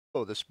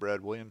Oh, this is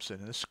Brad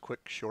Williamson. In this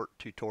quick short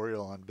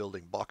tutorial on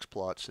building box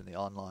plots in the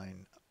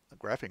online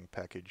graphing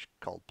package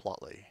called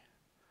Plotly.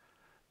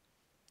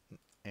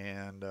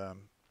 And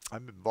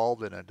I'm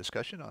involved in a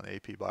discussion on the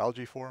AP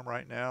Biology forum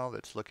right now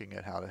that's looking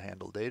at how to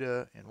handle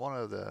data. And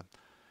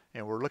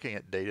we're looking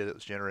at data that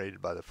was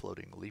generated by the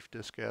Floating Leaf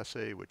Disk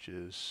Assay, which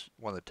is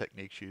one of the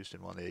techniques used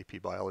in one of the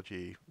AP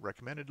Biology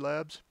recommended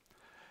labs.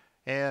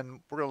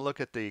 And we're going to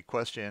look at the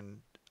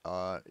question,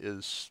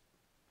 is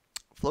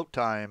float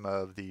time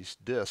of these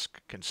discs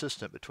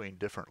consistent between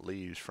different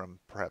leaves from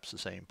perhaps the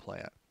same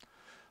plant.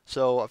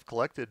 So I've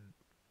collected,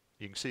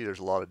 you can see there's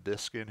a lot of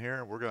discs in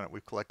here.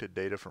 We've collected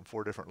data from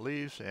 4 different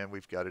leaves and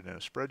we've got it in a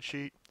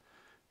spreadsheet.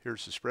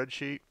 Here's the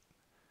spreadsheet.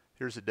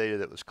 Here's the data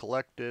that was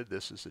collected.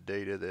 This is the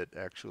data that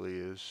actually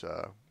is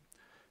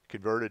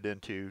converted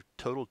into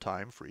total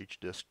time for each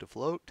disc to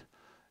float.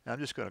 And I'm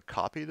just going to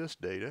copy this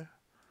data.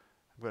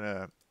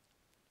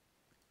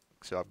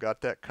 So I've got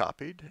that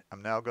copied.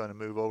 I'm now going to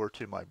move over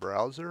to my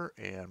browser,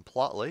 and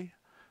Plotly,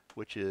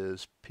 which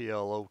is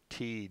plot.ly,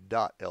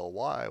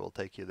 will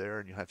take you there,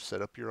 and you'll have to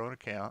set up your own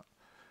account.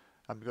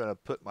 I'm going to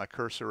put my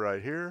cursor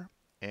right here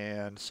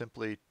and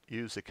simply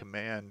use the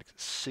command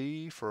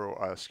C for,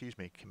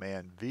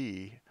 command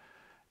V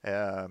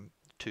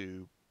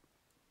to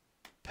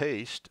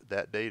paste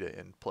that data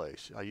in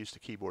place. I use the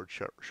keyboard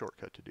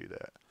shortcut to do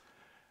that.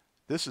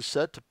 This is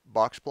set to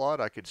boxplot.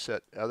 I could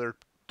set other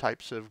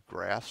types of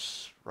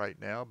graphs right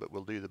now, but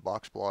we'll do the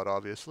box plot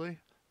obviously.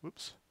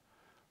 Whoops.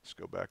 Let's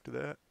go back to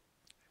that.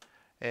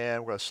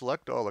 And we're going to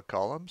select all the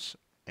columns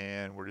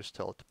and we'll just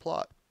tell it to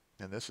plot.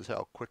 And this is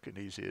how quick and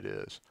easy it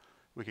is.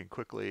 We can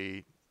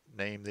quickly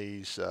name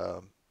these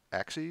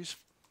axes,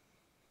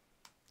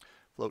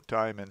 float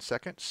time in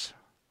seconds,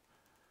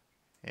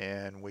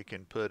 and we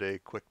can put a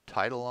quick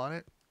title on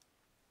it.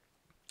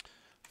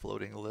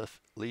 Floating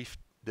Leaf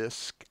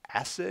Disk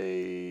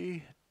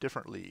Assay,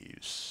 different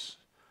leaves.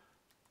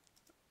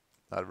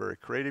 Not a very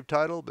creative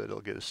title, but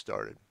it'll get us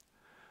started.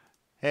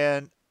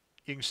 And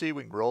you can see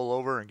we can roll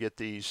over and get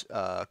these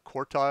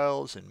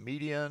quartiles and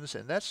medians,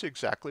 and that's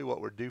exactly what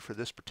we're due for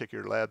this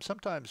particular lab.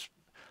 Sometimes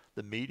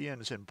the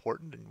median is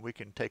important, and we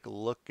can take a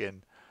look,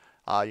 and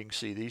you can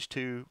see these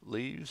 2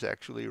 leaves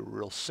actually are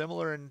real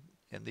similar, and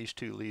these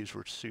 2 leaves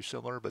were too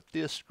similar, but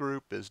this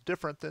group is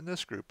different than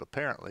this group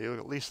apparently.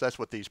 At least that's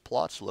what these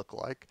plots look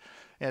like,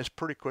 and it's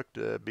pretty quick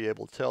to be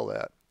able to tell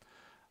that.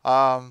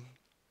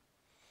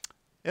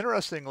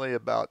 Interestingly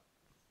about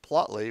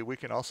Plotly, we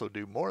can also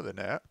do more than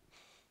that.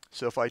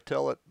 So if I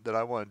tell it that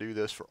I want to do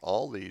this for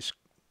all these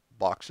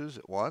boxes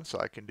at once,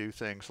 I can do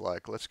things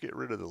like, let's get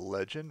rid of the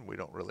legend. We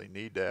don't really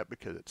need that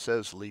because it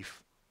says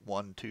leaf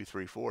 1, 2,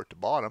 3, 4 at the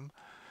bottom.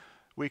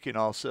 We can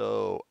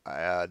also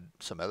add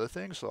some other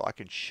things, so I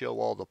can show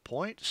all the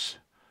points.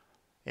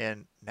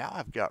 And now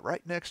I've got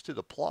right next to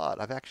the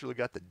plot, I've actually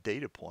got the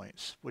data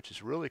points, which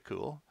is really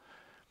cool.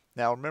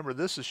 Now remember,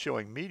 this is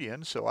showing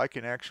median, so I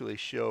can actually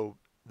show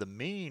the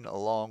mean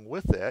along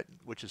with that,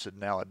 which is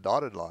now a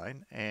dotted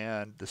line,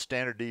 and the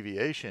standard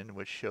deviation,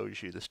 which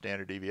shows you the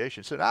standard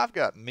deviation. So now I've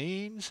got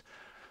means,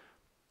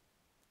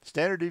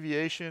 standard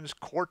deviations,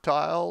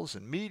 quartiles,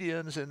 and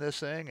medians in this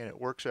thing, and it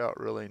works out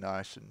really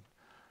nice. And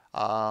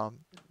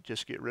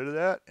just get rid of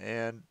that.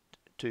 And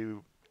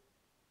to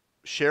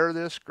share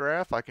this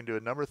graph, I can do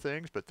a number of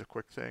things, but the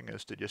quick thing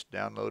is to just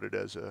download it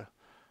as a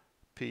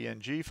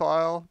PNG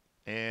file,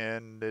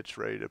 and it's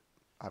ready to,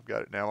 I've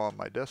got it now on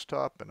my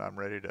desktop, and I'm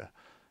ready to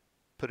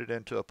put it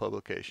into a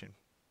publication.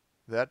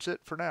 That's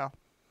it for now.